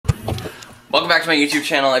Welcome back to my YouTube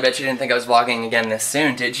channel. I bet you didn't think I was vlogging again this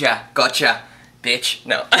soon, did ya? Gotcha, bitch.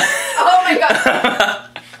 No. Oh my god.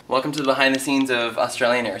 Welcome to the behind the scenes of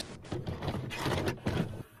Australianaires.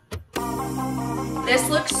 This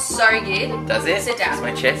looks so good. Does it? Sit down. Is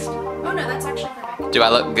my chest? Oh no, that's actually perfect. Do I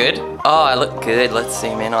look good? Oh, I look good. Let's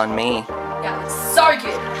zoom in on me. Yeah, it's so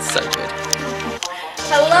good. It's so good.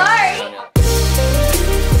 Hello.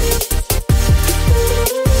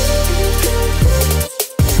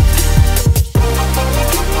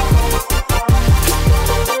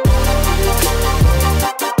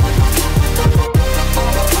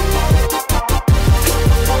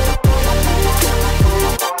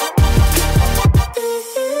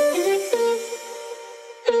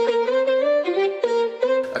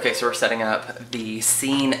 Okay, so we're setting up the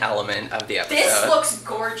scene element of the episode. This looks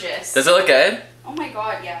gorgeous. Does it look good? Oh my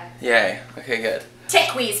god, yeah. Yay. Okay, good. Tech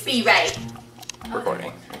quiz, be ready.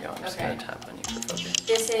 Recording. Here we go. I'm just Okay. gonna tap on you for focus.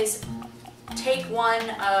 This is take one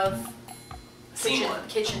of Scene one.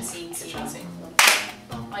 kitchen scene. Kitchen scene.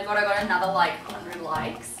 Oh my god, I got another like 100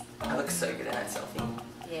 likes. I look so good in that selfie.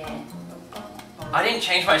 Yeah. I didn't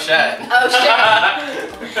change my shirt. Oh shit.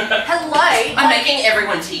 Hello. I'm making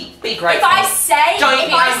everyone tea. Be grateful. If I say, Don't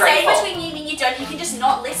be ungrateful. between you and you don't, you can just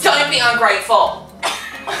not listen. Don't be ungrateful.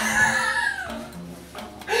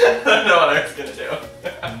 I don't know what I was gonna do.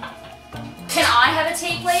 Can I have a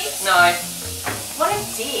tea, please? No. What a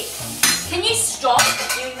dick. Can you stop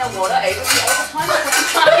doing the water over me all the time? Like,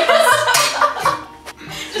 what are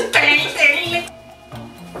just bang.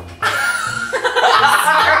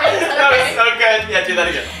 That was so good. Yeah, do that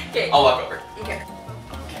again. Okay. I'll walk over. Okay.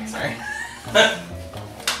 Okay, sorry.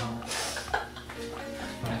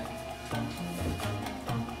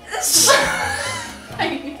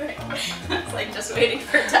 I was like just waiting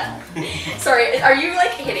for it to. Sorry, are you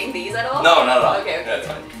like hitting these at all? No, not at all. Okay, okay. No, it's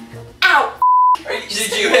fine. Ow!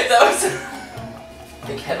 Did you hit those?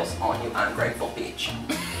 The kettle's on, you ungrateful bitch.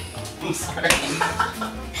 I'm sorry.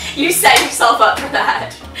 You set yourself up for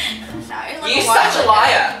that. No, like You're such a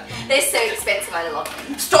liar. They're so expensive, I love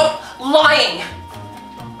them. Stop lying!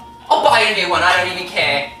 I'll buy a new one, I don't even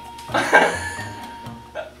care.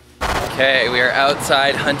 Okay, we are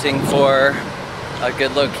outside hunting for a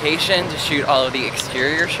good location to shoot all of the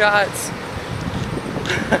exterior shots.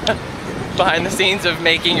 Behind the scenes of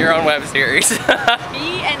making your own web series.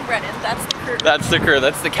 Me and Brennan, that's the crew. That's the crew,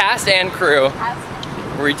 that's the cast and crew.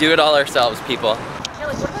 We do it all ourselves, people. Yeah,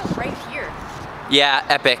 like what about right here? Yeah,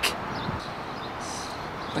 epic.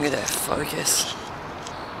 Look at that focus.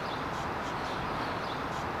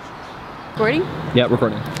 Recording? Yeah,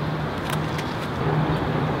 recording.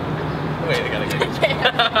 Wait, I gotta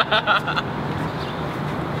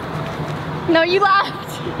go. No, you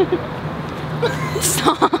laughed.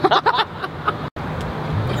 Stop.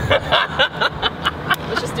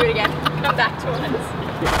 Let's just do it again. Come back to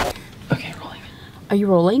us. Okay, rolling. Are you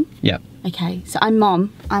rolling? Yep. Okay, so I'm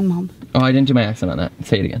mom. I'm mom. Oh, I didn't do my accent on that.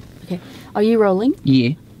 Say it again. Okay. Are you rolling?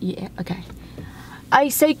 Yeah. Yeah, okay.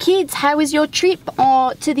 So kids, how was your trip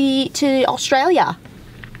to Australia?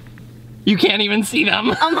 You can't even see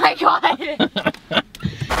them. Oh my god.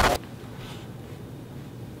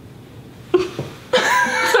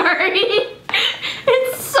 Sorry.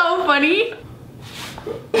 It's so funny.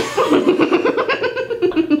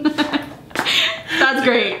 That's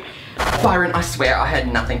great. Byron, I swear I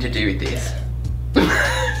had nothing to do with this.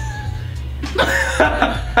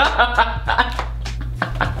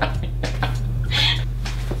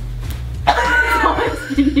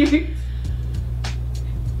 You.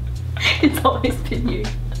 It's always been you.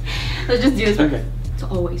 Let's just do this. Okay. It's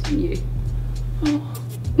always been you.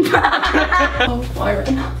 Oh,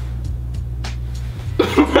 Byron.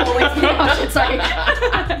 It's always been. Oh shit, sorry.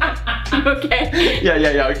 You okay?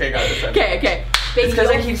 Yeah, okay, got it. Okay, okay. It's because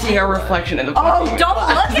I keep seeing our reflection in the Oh, fucking don't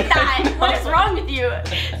glass. look at that! What is wrong with you?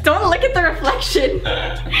 Don't look at the reflection.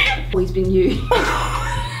 Always been you.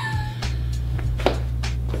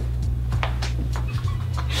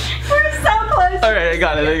 We're so close. Alright, I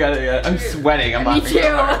got it. I'm sweating. I'm Me laughing too.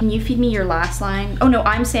 so hard. Can you feed me your last line? Oh no,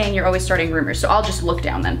 I'm saying you're always starting rumors, so I'll just look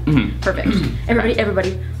down then. Mhm. Perfect.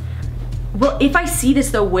 Everybody. Well, if I see this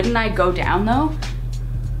though, wouldn't I go down though?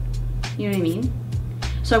 You know what I mean?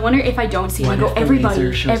 So I wonder if I don't see it, I go,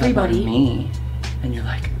 everybody. Me, and you're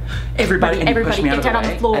like, everybody, and you push me out get of down the on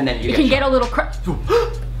way, the floor. and then you can get a little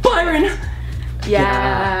Byron!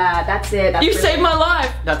 Yeah, that's it. That's You really saved my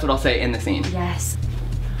life! That's what I'll say in the scene. Yes.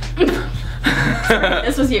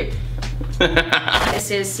 This was you.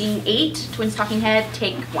 This is scene 8, twins talking head,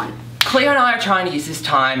 take 1. Cleo and I are trying to use this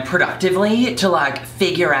time productively to like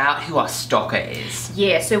figure out who our stalker is.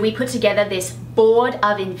 Yeah, so we put together this board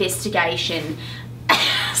of investigation.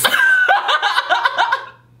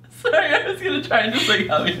 trying to like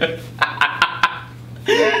help you.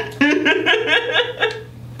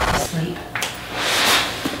 Sleep.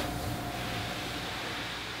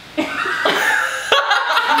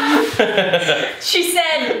 She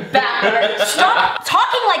said bad. Stop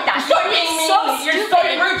talking like that. Stop being mean. You're so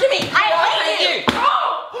rude to me. I hate you.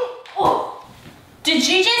 Oh. Did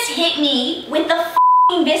you just hit me with the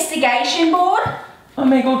investigation board? Oh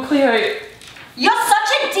my god, Cleo. You're such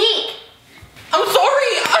a dick. I'm sorry.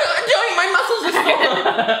 My muscles are sore.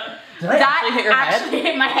 Did I actually hit your head?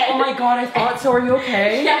 Hit my head. Oh my god, I thought so. Are you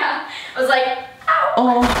okay? Yeah. I was like, ow.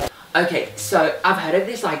 Oh. Okay, so I've heard of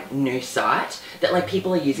this like new site that like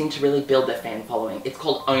people are using to really build their fan following. It's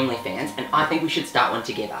called OnlyFans, and I think we should start one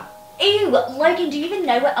together. Ew, Logan, do you even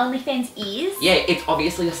know what OnlyFans is? Yeah, it's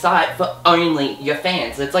obviously a site for only your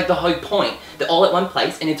fans. It's like the whole point. They're all at one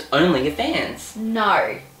place and it's only your fans.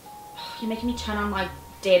 No. You're making me turn on my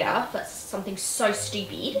data for something so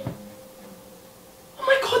stupid. Oh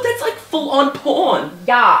my god, that's like full on porn.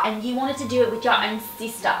 Yeah, and you wanted to do it with your own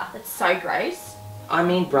sister. That's so gross. I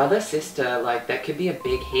mean, brother, sister, like that could be a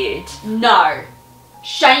big hit. No.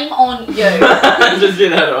 Shame on you. Just do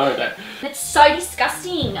that all the time. It's so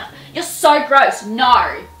disgusting. You're so gross.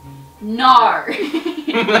 No. No.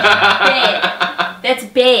 Bad. That's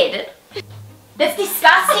bad. That's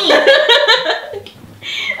disgusting.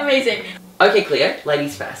 Amazing. Okay, Cleo,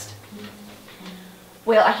 ladies first.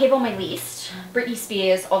 Well, I have on my list Britney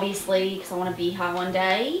Spears, obviously, because I want to be her one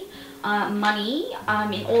day. Money,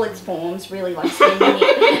 in all its forms, really like spending it.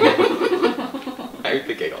 I hope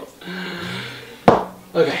the giggles.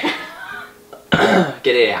 Okay.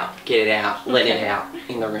 Get it out, let it out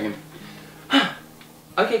in the room.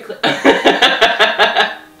 Okay,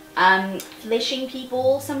 Fleshing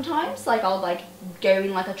people sometimes, like I'll like go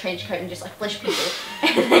in like a trench coat and just like flesh people.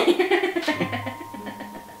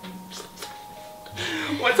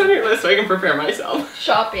 What's on your list so I can prepare myself?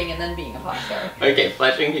 Shopping and then being a pastor. Okay,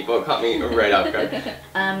 flashing people caught me right off guard.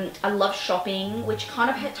 I love shopping, which kind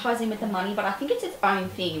of ties in with the money, but I think it's its own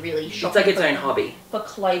thing, really. Shopping It's like its own hobby. For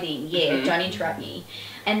clothing, yeah, don't interrupt me.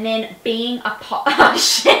 And then being a oh,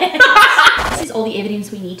 shit. This is all the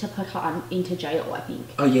evidence we need to put her into jail, I think.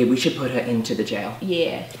 Oh yeah, we should put her into the jail.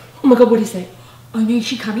 Yeah. Oh my god, what is that? Oh no, is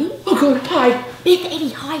she coming? Oh god, hide! Beth, Eddie,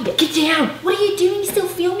 hide! Get down! What are you doing? Still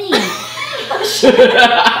filming?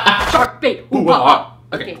 Shark bait.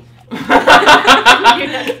 Okay.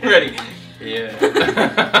 Ready? Yeah.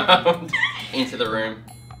 Into the room.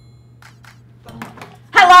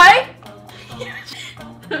 Hello?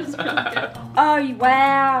 Oh,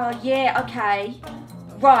 wow. Yeah, okay.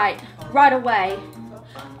 Right away.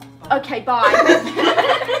 Okay, bye.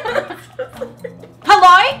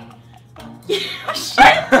 Hello? Shit.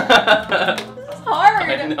 This is hard.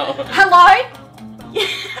 I know. Hello?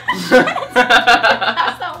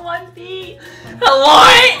 That's not one beat. Hello?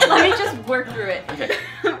 Let me just work through it. Okay.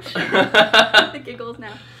 The giggles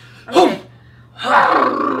now. Okay.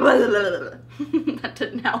 That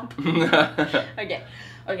didn't help.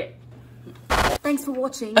 Okay. Thanks for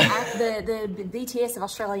watching at the BTS of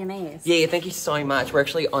Australianaires. Yeah, thank you so much. We're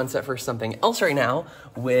actually on set for something else right now,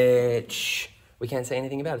 which we can't say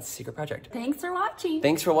anything about. It's a secret project. Thanks for watching.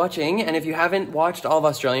 Thanks for watching. And if you haven't watched all of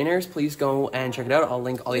Australianaires, please go and check it out. I'll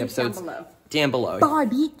link all the episodes down below. down below. Bye,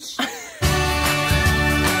 bitch.